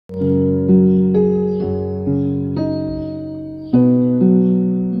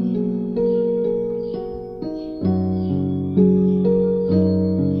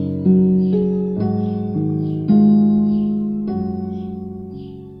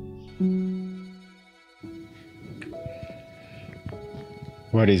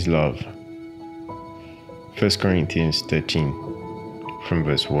What is love? 1 Corinthians 13 from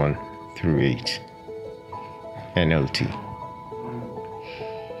verse 1 through 8. NLT.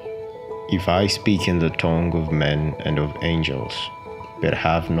 If I speak in the tongue of men and of angels, but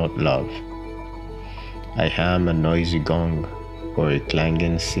have not love, I am a noisy gong or a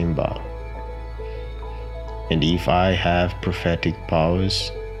clanging cymbal. And if I have prophetic powers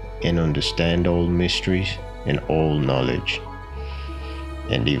and understand all mysteries and all knowledge,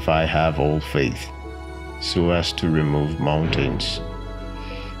 and if I have all faith, so as to remove mountains,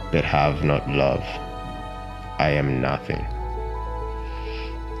 but have not love, I am nothing.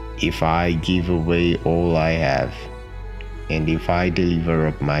 If I give away all I have, and if I deliver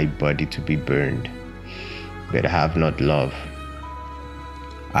up my body to be burned, but have not love,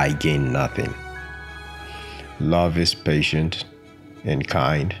 I gain nothing. Love is patient and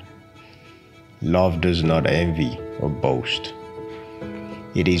kind. Love does not envy or boast.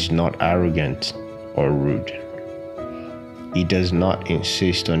 It is not arrogant or rude. It does not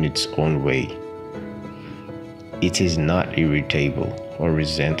insist on its own way. It is not irritable or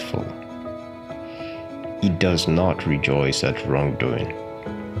resentful. It does not rejoice at wrongdoing,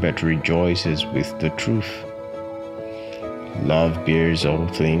 but rejoices with the truth. Love bears all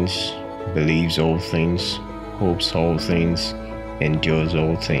things, believes all things, hopes all things, endures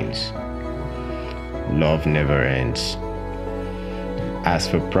all things. Love never ends. As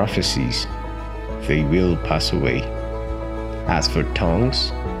for prophecies, they will pass away. As for tongues,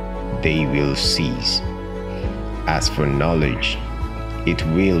 they will cease. As for knowledge, it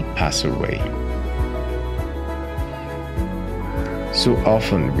will pass away. So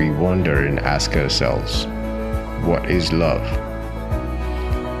often we wonder and ask ourselves, what is love?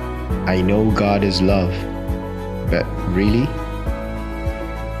 I know God is love, but really,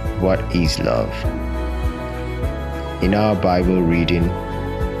 what is love? In our Bible reading,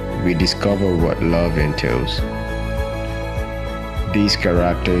 we discover what love entails. These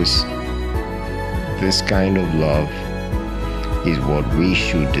characters, this kind of love, is what we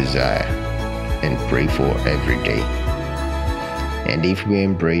should desire and pray for every day. And if we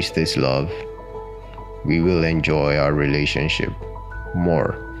embrace this love, we will enjoy our relationship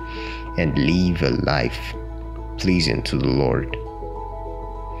more and live a life pleasing to the Lord.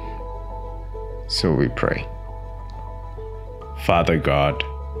 So we pray. Father God,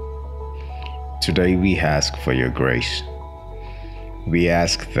 today we ask for your grace. We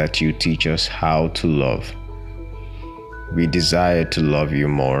ask that you teach us how to love. We desire to love you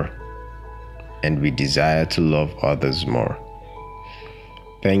more, and we desire to love others more.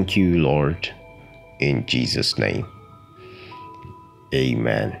 Thank you, Lord, in Jesus' name.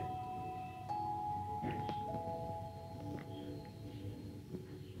 Amen.